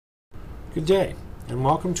Good day, and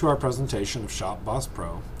welcome to our presentation of Shop Boss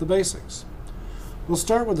Pro, the basics. We'll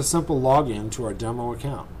start with a simple login to our demo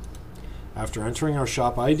account. After entering our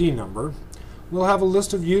Shop ID number, we'll have a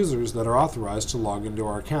list of users that are authorized to log into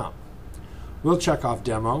our account. We'll check off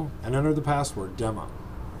Demo and enter the password Demo.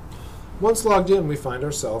 Once logged in, we find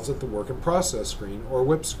ourselves at the Work in Process screen, or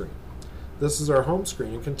WIP screen. This is our home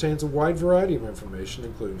screen and contains a wide variety of information,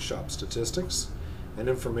 including shop statistics, an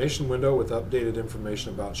information window with updated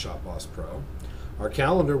information about Shop Boss Pro, our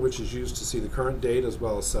calendar, which is used to see the current date as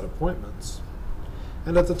well as set appointments,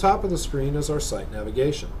 and at the top of the screen is our site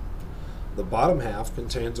navigation. The bottom half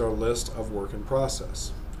contains our list of work in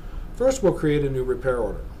process. First, we'll create a new repair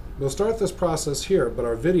order. We'll start this process here, but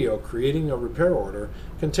our video, Creating a Repair Order,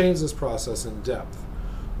 contains this process in depth.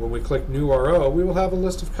 When we click New RO, we will have a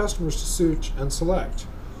list of customers to search and select,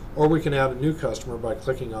 or we can add a new customer by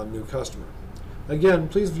clicking on New Customer. Again,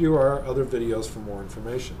 please view our other videos for more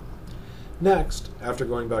information. Next, after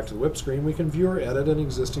going back to the WIP screen, we can view or edit an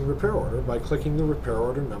existing repair order by clicking the Repair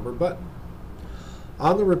Order Number button.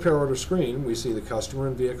 On the repair order screen, we see the customer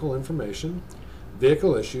and vehicle information,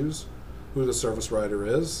 vehicle issues, who the service writer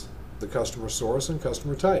is, the customer source, and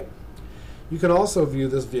customer type. You can also view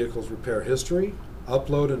this vehicle's repair history,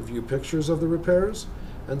 upload and view pictures of the repairs,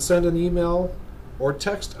 and send an email or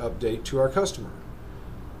text update to our customer,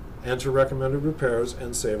 enter recommended repairs,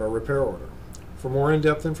 and save our repair order. For more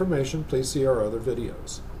in-depth information, please see our other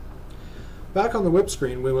videos. Back on the WIP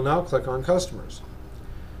screen, we will now click on Customers.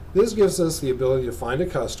 This gives us the ability to find a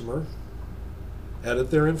customer,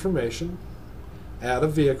 edit their information, add a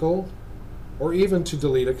vehicle, or even to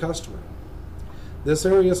delete a customer. This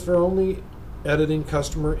area is for only editing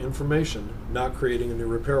customer information, not creating a new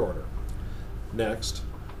repair order. Next,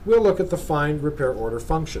 we'll look at the Find Repair Order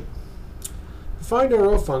function. The Find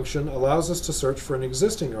RO function allows us to search for an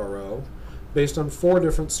existing RO based on 4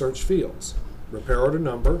 different search fields: repair order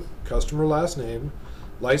number, customer last name,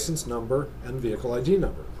 license number, and vehicle ID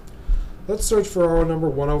number. Let's search for RO number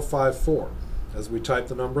 1054. As we type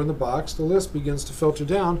the number in the box, the list begins to filter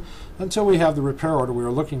down until we have the repair order we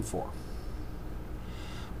are looking for.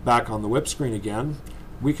 Back on the WIP screen again,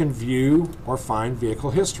 we can view or find vehicle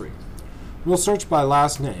history. We'll search by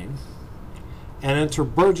last name and enter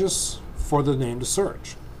Burgess for the name to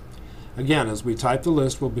search. Again, as we type the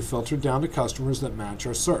list, we'll be filtered down to customers that match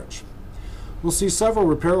our search. We'll see several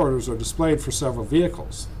repair orders are displayed for several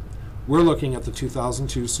vehicles. We're looking at the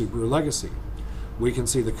 2002 Subaru Legacy. We can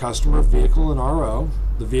see the customer, vehicle, and RO,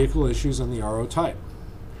 the vehicle issues, and the RO type.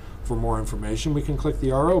 For more information, we can click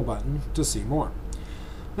the RO button to see more.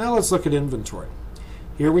 Now let's look at inventory.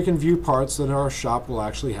 Here we can view parts that our shop will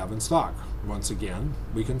actually have in stock. Once again,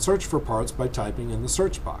 we can search for parts by typing in the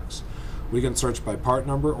search box. We can search by part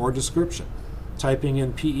number or description. Typing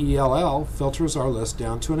in PELL filters our list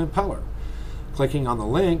down to an impeller. Clicking on the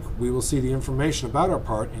link, we will see the information about our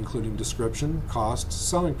part, including description, cost,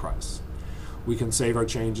 selling price. We can save our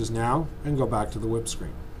changes now and go back to the WIP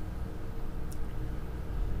screen.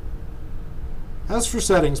 As for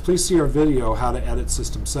settings, please see our video How to Edit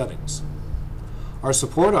System Settings. Our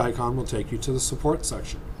support icon will take you to the support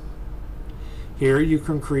section. Here you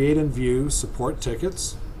can create and view support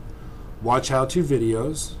tickets, watch how-to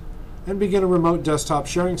videos, and begin a remote desktop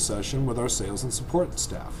sharing session with our sales and support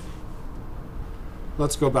staff.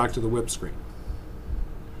 Let's go back to the WIP screen.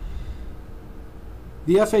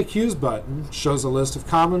 The FAQs button shows a list of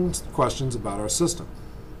common questions about our system.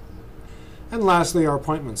 And lastly, our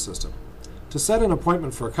appointment system. To set an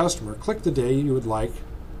appointment for a customer, click the day you would like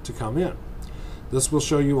to come in. This will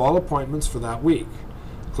show you all appointments for that week.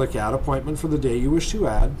 Click Add Appointment for the day you wish to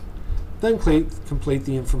add, then complete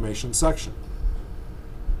the information section.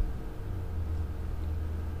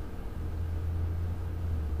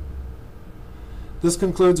 This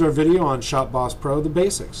concludes our video on Shop Boss Pro, the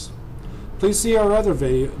basics. Please see our other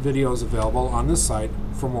videos available on this site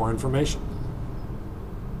for more information.